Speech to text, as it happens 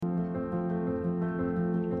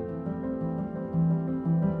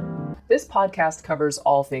This podcast covers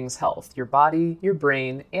all things health, your body, your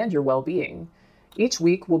brain, and your well-being. Each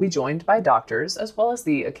week, we'll be joined by doctors, as well as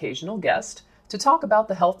the occasional guest, to talk about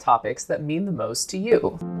the health topics that mean the most to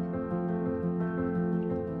you.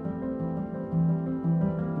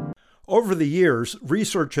 Over the years,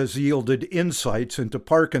 research has yielded insights into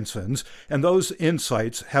Parkinson's, and those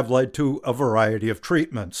insights have led to a variety of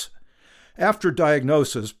treatments. After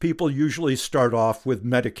diagnosis, people usually start off with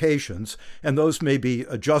medications, and those may be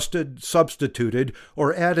adjusted, substituted,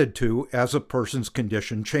 or added to as a person's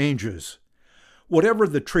condition changes. Whatever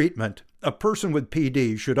the treatment, a person with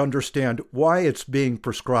PD should understand why it's being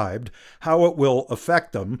prescribed, how it will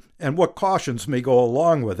affect them, and what cautions may go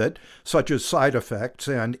along with it, such as side effects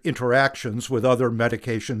and interactions with other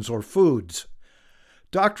medications or foods.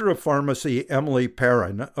 Doctor of Pharmacy Emily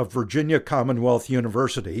Perrin of Virginia Commonwealth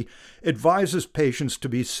University advises patients to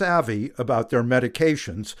be savvy about their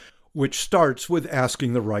medications, which starts with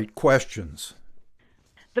asking the right questions.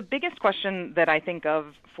 The biggest question that I think of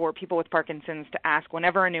for people with Parkinson's to ask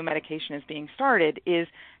whenever a new medication is being started is,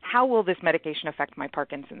 how will this medication affect my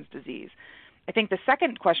Parkinson's disease? I think the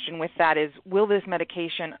second question with that is, will this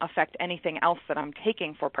medication affect anything else that I'm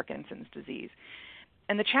taking for Parkinson's disease?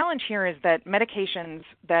 And the challenge here is that medications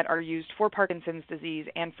that are used for Parkinson's disease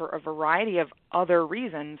and for a variety of other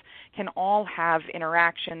reasons can all have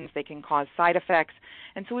interactions, they can cause side effects,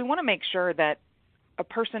 and so we want to make sure that a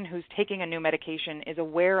person who's taking a new medication is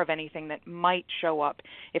aware of anything that might show up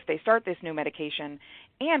if they start this new medication.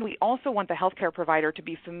 And we also want the healthcare provider to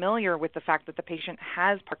be familiar with the fact that the patient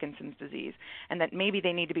has Parkinson's disease and that maybe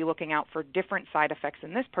they need to be looking out for different side effects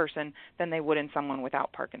in this person than they would in someone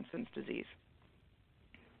without Parkinson's disease.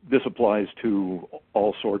 This applies to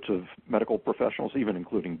all sorts of medical professionals, even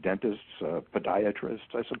including dentists,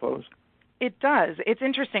 podiatrists, I suppose? It does. It's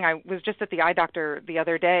interesting. I was just at the eye doctor the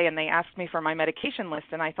other day, and they asked me for my medication list,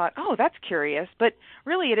 and I thought, oh, that's curious. But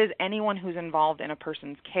really, it is anyone who's involved in a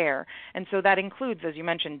person's care. And so that includes, as you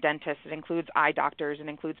mentioned, dentists. It includes eye doctors. It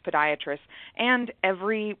includes podiatrists. And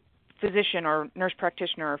every physician or nurse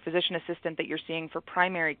practitioner or physician assistant that you're seeing for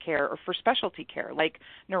primary care or for specialty care like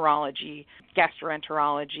neurology,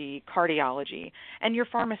 gastroenterology, cardiology, and your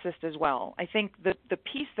pharmacist as well. I think the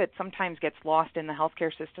piece that sometimes gets lost in the healthcare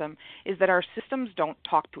system is that our systems don't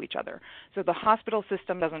talk to each other. So the hospital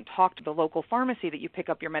system doesn't talk to the local pharmacy that you pick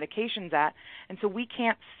up your medications at, and so we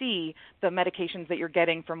can't see the medications that you're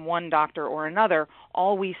getting from one doctor or another.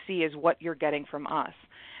 All we see is what you're getting from us.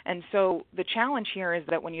 And so the challenge here is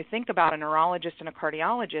that when you think about a neurologist and a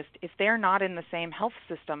cardiologist, if they're not in the same health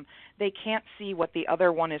system, they can't see what the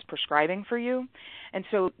other one is prescribing for you. And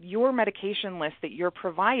so your medication list that you're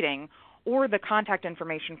providing or the contact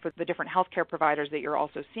information for the different healthcare providers that you're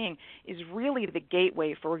also seeing is really the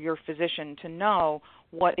gateway for your physician to know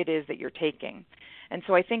what it is that you're taking. And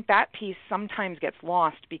so I think that piece sometimes gets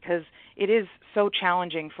lost because it is so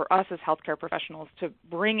challenging for us as healthcare professionals to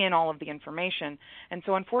bring in all of the information. And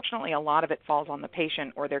so unfortunately, a lot of it falls on the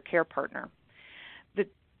patient or their care partner. The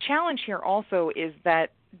challenge here also is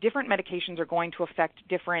that different medications are going to affect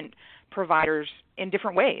different providers in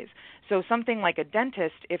different ways. So something like a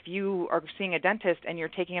dentist, if you are seeing a dentist and you're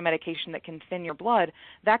taking a medication that can thin your blood,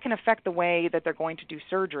 that can affect the way that they're going to do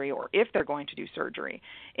surgery or if they're going to do surgery.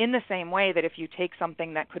 In the same way that if you take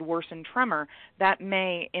something that could worsen tremor, that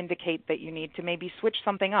may indicate that you need to maybe switch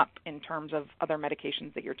something up in terms of other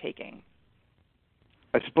medications that you're taking.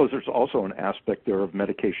 I suppose there's also an aspect there of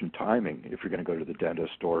medication timing if you're going to go to the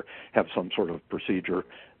dentist or have some sort of procedure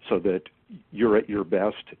so that you're at your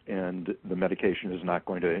best and the medication is not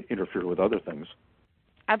going to interfere with other things.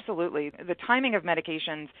 Absolutely. The timing of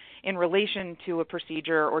medications in relation to a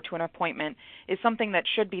procedure or to an appointment is something that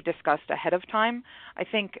should be discussed ahead of time. I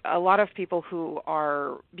think a lot of people who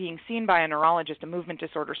are being seen by a neurologist, a movement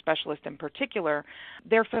disorder specialist in particular,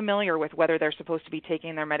 they're familiar with whether they're supposed to be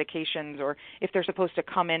taking their medications or if they're supposed to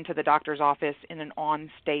come into the doctor's office in an on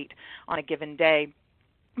state on a given day.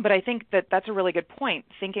 But I think that that's a really good point,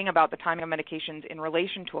 thinking about the timing of medications in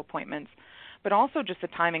relation to appointments, but also just the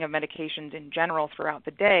timing of medications in general throughout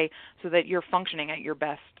the day so that you're functioning at your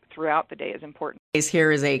best throughout the day is important.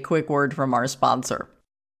 Here is a quick word from our sponsor.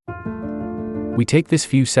 We take this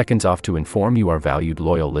few seconds off to inform you, our valued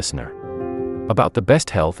loyal listener, about the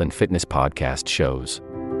best health and fitness podcast shows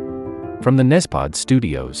from the Nezpod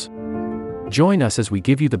studios. Join us as we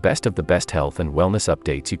give you the best of the best health and wellness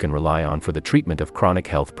updates you can rely on for the treatment of chronic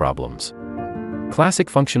health problems. Classic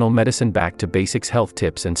functional medicine back to basics health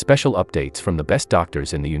tips and special updates from the best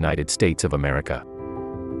doctors in the United States of America.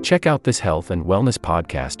 Check out this health and wellness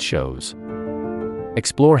podcast shows.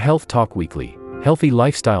 Explore Health Talk Weekly, Healthy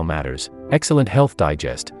Lifestyle Matters, Excellent Health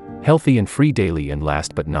Digest, healthy and free daily, and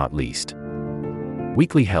last but not least,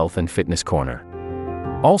 weekly health and fitness corner.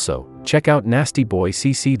 Also, check out Nasty Boy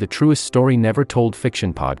CC, the truest story never told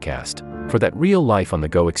fiction podcast, for that real life on the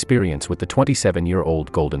go experience with the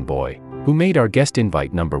 27-year-old golden boy, who made our guest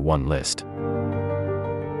invite #1 list.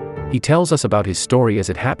 He tells us about his story as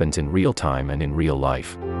it happens in real time and in real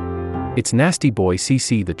life. It's Nasty Boy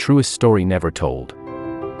CC, the truest story never told.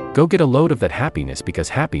 Go get a load of that happiness, because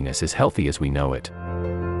happiness is healthy as we know it.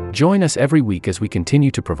 Join us every week as we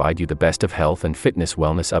continue to provide you the best of health and fitness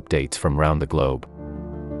wellness updates from around the globe.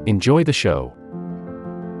 Enjoy the show.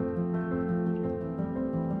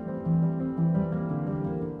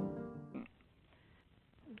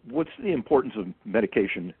 What's the importance of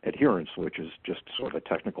medication adherence, which is just sort of a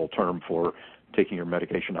technical term for taking your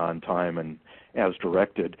medication on time and as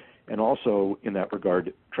directed, and also in that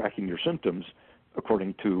regard, tracking your symptoms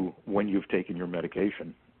according to when you've taken your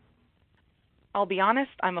medication? I'll be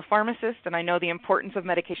honest, I'm a pharmacist and I know the importance of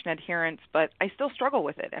medication adherence, but I still struggle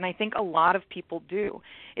with it, and I think a lot of people do.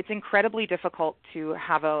 It's incredibly difficult to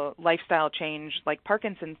have a lifestyle change like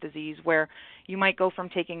Parkinson's disease, where you might go from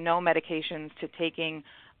taking no medications to taking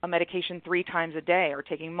a medication 3 times a day or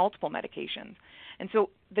taking multiple medications. And so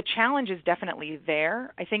the challenge is definitely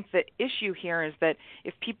there. I think the issue here is that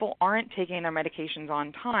if people aren't taking their medications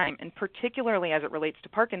on time, and particularly as it relates to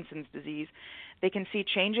Parkinson's disease, they can see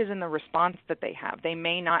changes in the response that they have. They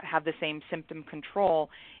may not have the same symptom control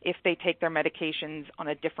if they take their medications on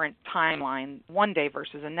a different timeline, one day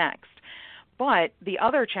versus the next. But the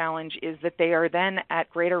other challenge is that they are then at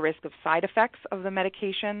greater risk of side effects of the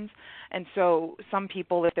medications. And so some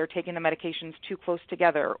people, if they're taking the medications too close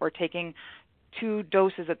together or taking 2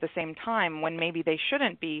 doses at the same time when maybe they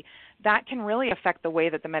shouldn't be, that can really affect the way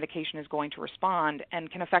that the medication is going to respond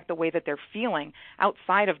and can affect the way that they're feeling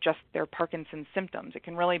outside of just their Parkinson's symptoms. It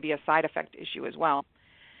can really be a side effect issue as well.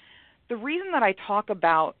 The reason that I talk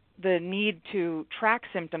about the need to track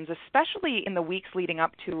symptoms, especially in the weeks leading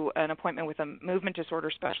up to an appointment with a movement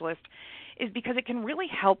disorder specialist, is because it can really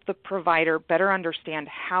help the provider better understand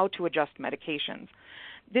how to adjust medications.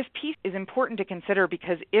 This piece is important to consider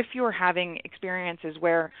because if you're having experiences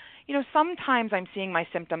where, sometimes I'm seeing my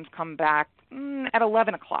symptoms come back at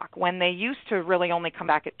 11 o'clock when they used to really only come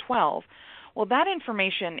back at 12, well, that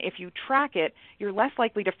information, if you track it, you're less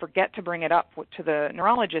likely to forget to bring it up to the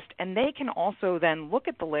neurologist, and they can also then look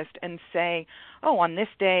at the list and say, oh, on this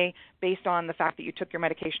day, based on the fact that you took your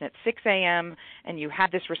medication at 6 a.m. and you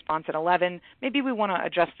had this response at 11, maybe we want to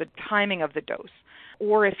adjust the timing of the dose.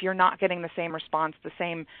 Or if you're not getting the same response, the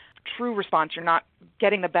same true response, you're not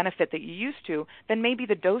getting the benefit that you used to, then maybe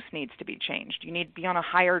the dose needs to be changed. You need to be on a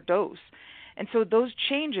higher dose. And so those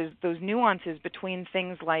changes, those nuances between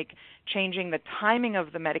things like changing the timing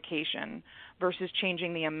of the medication versus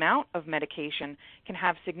changing the amount of medication can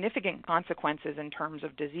have significant consequences in terms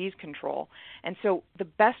of disease control. And so the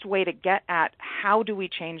best way to get at how do we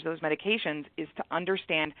change those medications is to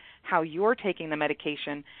understand how you're taking the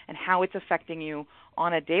medication and how it's affecting you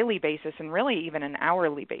on a daily basis and really even an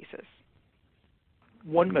hourly basis.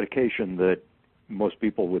 One medication that most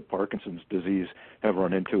people with Parkinson's disease have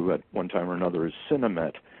run into at one time or another is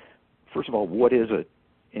Sinemet. First of all, what is it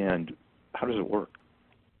and how does it work?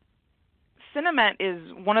 Sinemet is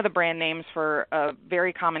one of the brand names for a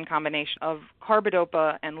very common combination of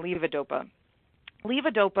carbidopa and levodopa.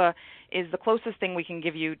 Levodopa is the closest thing we can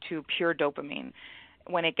give you to pure dopamine.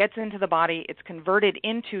 When it gets into the body, it's converted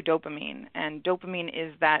into dopamine, and dopamine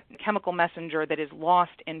is that chemical messenger that is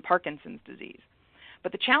lost in Parkinson's disease.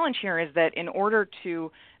 But the challenge here is that in order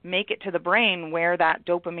to make it to the brain where that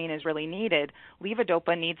dopamine is really needed,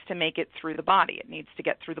 levodopa needs to make it through the body. It needs to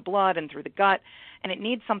get through the blood and through the gut, and it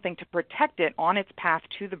needs something to protect it on its path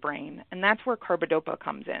to the brain, and that's where carbidopa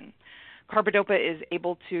comes in. Carbidopa is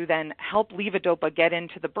able to then help levodopa get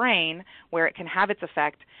into the brain where it can have its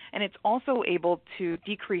effect, and it's also able to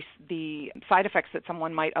decrease the side effects that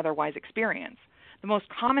someone might otherwise experience. The most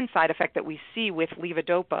common side effect that we see with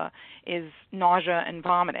levodopa is nausea and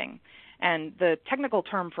vomiting. And the technical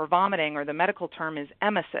term for vomiting, or the medical term, is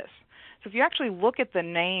emesis. So if you actually look at the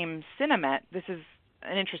name Sinemet, this is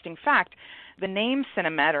an interesting fact. The name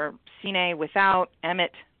Sinemet, or sine without, emet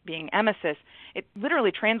being emesis, it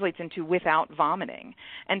literally translates into without vomiting.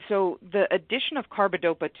 And so the addition of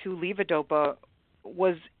carbidopa to levodopa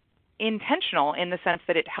was intentional in the sense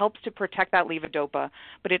that it helps to protect that levodopa,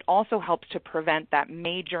 but it also helps to prevent that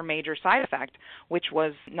major side effect, which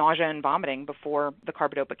was nausea and vomiting before the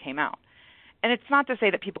carbidopa came out. And it's not to say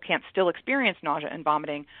that people can't still experience nausea and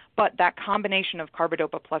vomiting, but that combination of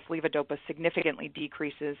carbidopa plus levodopa significantly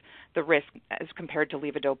decreases the risk as compared to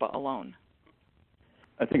levodopa alone.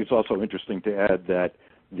 I think it's also interesting to add that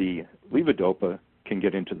The levodopa can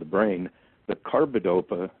get into the brain, the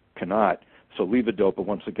carbidopa cannot. So levodopa,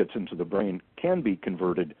 once it gets into the brain, can be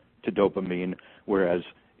converted to dopamine, whereas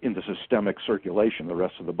in the systemic circulation, the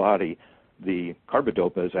rest of the body, the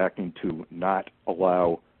carbidopa is acting to not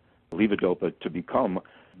allow levodopa to become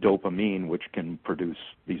dopamine, which can produce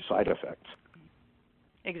these side effects.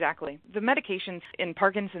 Exactly. The medications in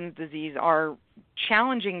Parkinson's disease are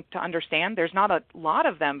challenging to understand. There's not a lot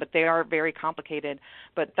of them, but they are very complicated.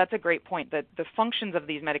 But that's a great point, that the functions of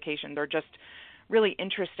these medications are just really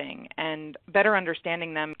interesting, and better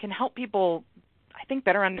understanding them can help people, I think,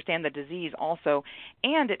 better understand the disease also,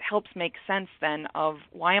 and it helps make sense then of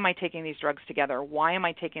why am I taking these drugs together? Why am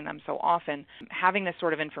I taking them so often? Having this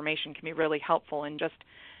sort of information can be really helpful in just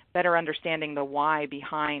better understanding the why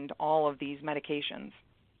behind all of these medications.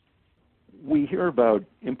 We hear about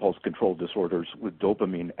impulse control disorders with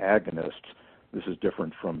dopamine agonists. This is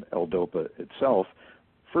different from L-Dopa itself.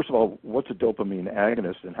 First of all, what's a dopamine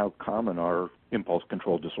agonist, and how common are impulse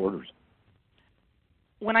control disorders?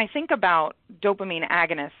 When I think about dopamine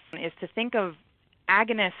agonists, is to think of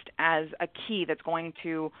agonist as a key that's going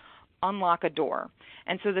to unlock a door.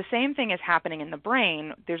 And so the same thing is happening in the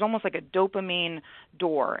brain. There's almost like a dopamine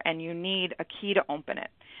door, and you need a key to open it.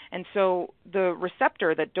 And so the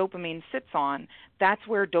receptor that dopamine sits on, that's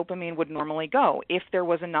where dopamine would normally go if there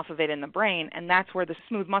was enough of it in the brain, and that's where the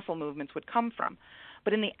smooth muscle movements would come from.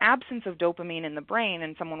 But in the absence of dopamine in the brain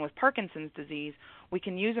in someone with Parkinson's disease, we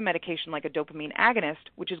can use a medication like a dopamine agonist,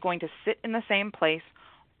 which is going to sit in the same place,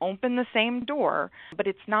 open the same door, but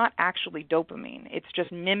it's not actually dopamine. It's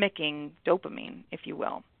just mimicking dopamine, if you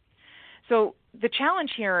will. So the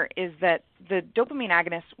challenge here is that the dopamine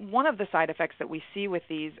agonists, one of the side effects that we see with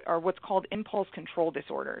these are what's called impulse control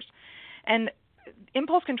disorders. And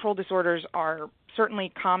impulse control disorders are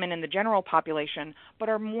certainly common in the general population, but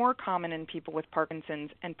are more common in people with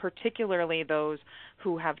Parkinson's, and particularly those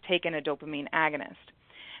who have taken a dopamine agonist.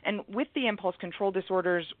 And with the impulse control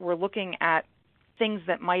disorders, we're looking at things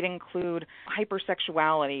that might include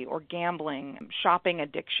hypersexuality or gambling, shopping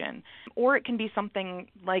addiction, or it can be something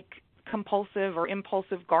like compulsive or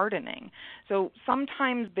impulsive gardening. So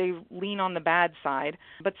sometimes they lean on the bad side,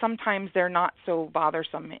 but sometimes they're not so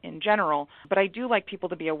bothersome in general. But I do like people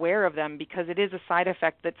to be aware of them, because it is a side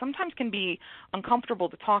effect that sometimes can be uncomfortable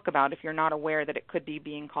to talk about if you're not aware that it could be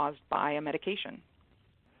being caused by a medication.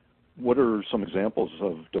 What are some examples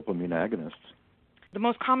of dopamine agonists? The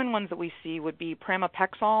most common ones that we see would be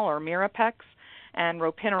pramipexole or Mirapex and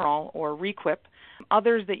ropinirole or Requip.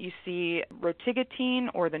 Others that you see, rotigotine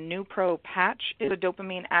or the Nupro patch is a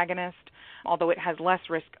dopamine agonist, although it has less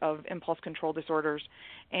risk of impulse control disorders.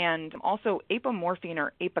 And also apomorphine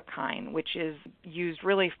or Apokine, which is used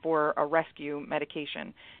really for a rescue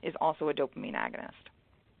medication, is also a dopamine agonist.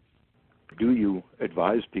 Do you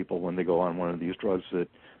advise people when they go on one of these drugs that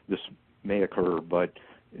this may occur but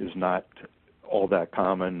is not all that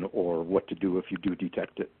common, or what to do if you do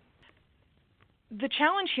detect it? The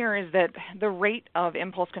challenge here is that the rate of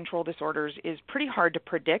impulse control disorders is pretty hard to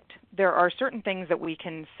predict. There are certain things that we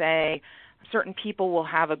can say certain people will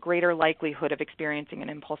have a greater likelihood of experiencing an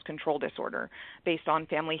impulse control disorder based on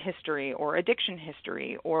family history or addiction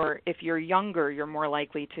history, or if you're younger, you're more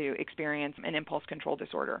likely to experience an impulse control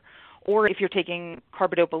disorder, or if you're taking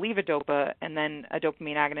carbidopa levodopa and then a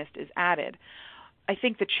dopamine agonist is added. I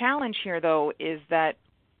think the challenge here, though, is that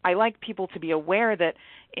I like people to be aware that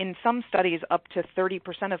in some studies, up to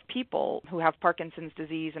 30% of people who have Parkinson's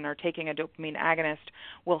disease and are taking a dopamine agonist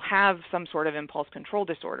will have some sort of impulse control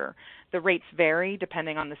disorder. The rates vary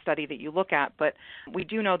depending on the study that you look at, but we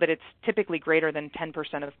do know that it's typically greater than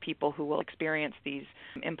 10% of people who will experience these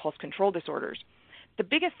impulse control disorders. The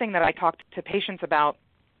biggest thing that I talk to patients about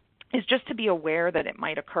is just to be aware that it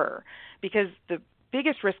might occur, because the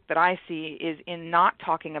biggest risk that I see is in not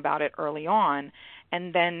talking about it early on,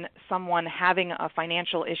 and then someone having a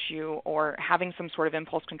financial issue or having some sort of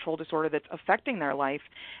impulse control disorder that's affecting their life,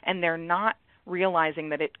 and they're not realizing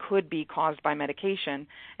that it could be caused by medication,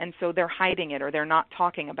 and so they're hiding it or they're not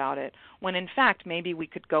talking about it, when in fact maybe we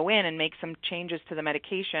could go in and make some changes to the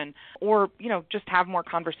medication, or just have more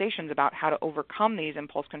conversations about how to overcome these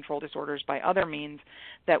impulse control disorders by other means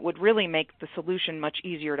that would really make the solution much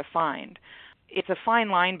easier to find. It's a fine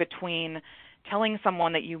line between telling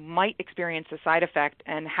someone that you might experience a side effect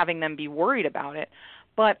and having them be worried about it,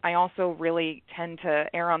 but I also really tend to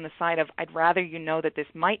err on the side of I'd rather you know that this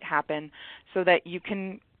might happen so that you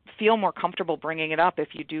can feel more comfortable bringing it up if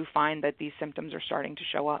you do find that these symptoms are starting to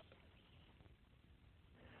show up.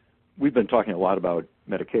 We've been talking a lot about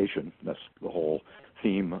medication. That's the whole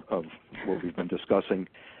theme of what we've been discussing.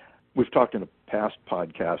 We've talked in a past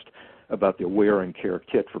podcast about the Aware and Care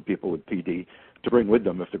kit for people with PD to bring with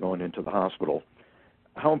them if they're going into the hospital.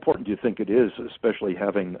 How important do you think it is, especially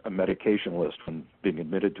having a medication list when being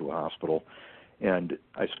admitted to a hospital? And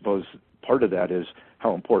I suppose part of that is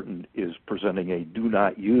how important is presenting a do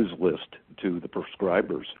not use list to the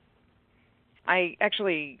prescribers. I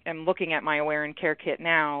actually am looking at my Aware and Care kit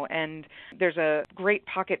now, and there's a great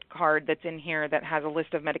pocket card that's in here that has a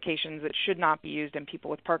list of medications that should not be used in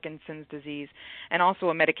people with Parkinson's disease, and also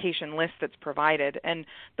a medication list that's provided. And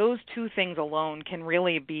those two things alone can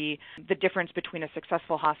really be the difference between a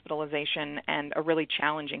successful hospitalization and a really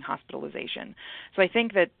challenging hospitalization. So I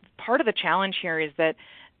think that part of the challenge here is that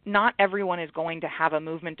not everyone is going to have a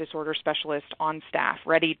movement disorder specialist on staff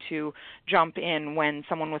ready to jump in when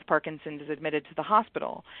someone with Parkinson's is admitted to the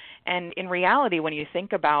hospital. And in reality, when you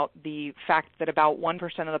think about the fact that about 1%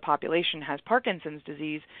 of the population has Parkinson's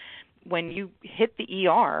disease, when you hit the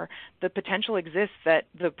ER, the potential exists that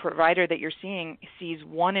the provider that you're seeing sees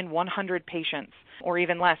 1 in 100 patients or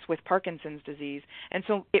even less with Parkinson's disease. And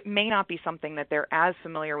so it may not be something that they're as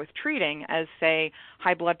familiar with treating as, say,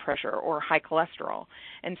 high blood pressure or high cholesterol.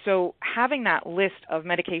 And so having that list of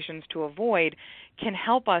medications to avoid can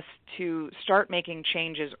help us to start making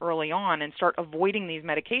changes early on and start avoiding these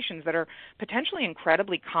medications that are potentially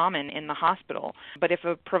incredibly common in the hospital. But if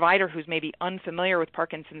a provider who's maybe unfamiliar with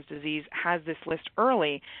Parkinson's disease has this list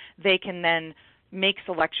early, they can then make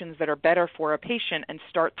selections that are better for a patient and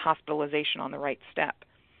start hospitalization on the right step.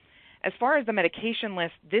 As far as the medication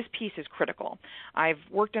list, this piece is critical. I've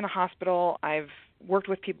worked in a hospital, I've worked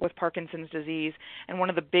with people with Parkinson's disease, and one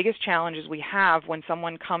of the biggest challenges we have when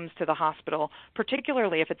someone comes to the hospital,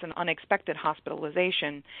 particularly if it's an unexpected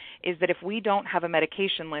hospitalization, is that if we don't have a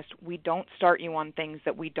medication list, we don't start you on things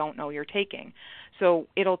that we don't know you're taking. So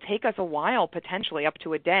it'll take us a while, potentially up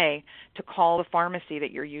to a day, to call the pharmacy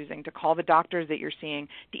that you're using, to call the doctors that you're seeing,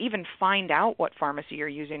 to even find out what pharmacy you're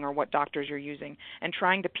using or what doctors you're using, and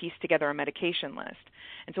trying to piece together a medication list.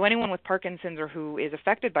 And so anyone with Parkinson's or who is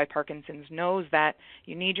affected by Parkinson's knows that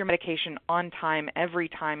you need your medication on time every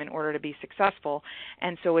time in order to be successful.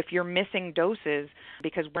 And so if you're missing doses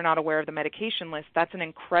because we're not aware of the medication list, that's an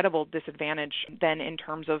incredible disadvantage then in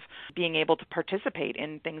terms of being able to participate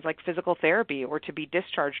in things like physical therapy or to be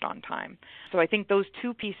discharged on time. So I think those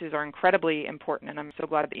two pieces are incredibly important, and I'm so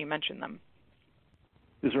glad that you mentioned them.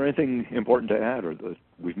 Is there anything important to add or that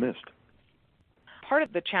we've missed? Part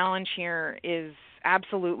of the challenge here is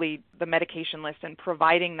absolutely the medication list and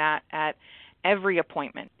providing that at every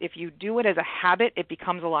appointment. If you do it as a habit, it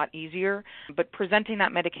becomes a lot easier, but presenting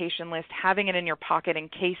that medication list, having it in your pocket in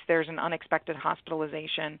case there's an unexpected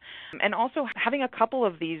hospitalization, and also having a couple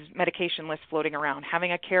of these medication lists floating around,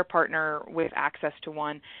 having a care partner with access to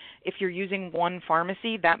one. If you're using one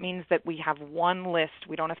pharmacy, that means that we have one list.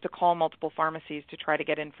 We don't have to call multiple pharmacies to try to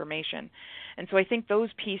get information. And so I think those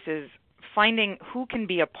pieces, finding who can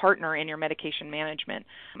be a partner in your medication management,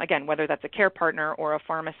 again, whether that's a care partner or a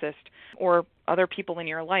pharmacist or other people in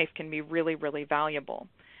your life, can be really, really valuable.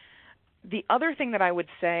 The other thing that I would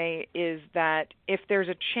say is that if there's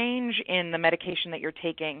a change in the medication that you're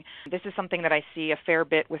taking, this is something that I see a fair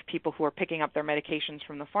bit with people who are picking up their medications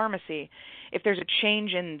from the pharmacy. If there's a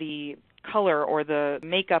change in the color or the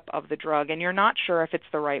makeup of the drug and you're not sure if it's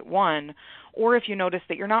the right one, or if you notice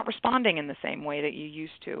that you're not responding in the same way that you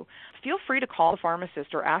used to, feel free to call the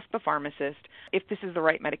pharmacist or ask the pharmacist if this is the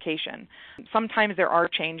right medication. Sometimes there are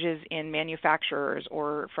changes in manufacturers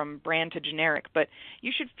or from brand to generic, but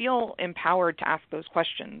you should feel empowered to ask those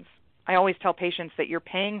questions. I always tell patients that you're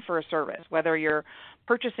paying for a service, whether you're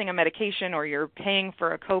purchasing a medication or you're paying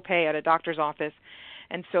for a copay at a doctor's office.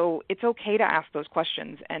 And so it's okay to ask those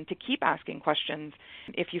questions and to keep asking questions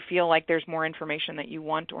if you feel like there's more information that you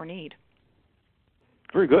want or need.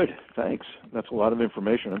 Very good. Thanks. That's a lot of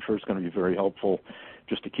information. I'm sure it's going to be very helpful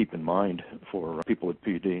just to keep in mind for people with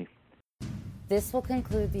PD. This will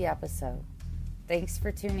conclude the episode. Thanks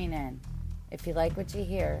for tuning in. If you like what you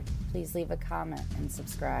hear, please leave a comment and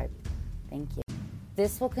subscribe. Thank you.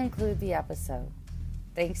 This will conclude the episode.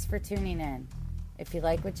 Thanks for tuning in. If you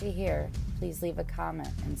like what you hear, please leave a comment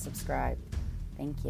and subscribe. Thank you.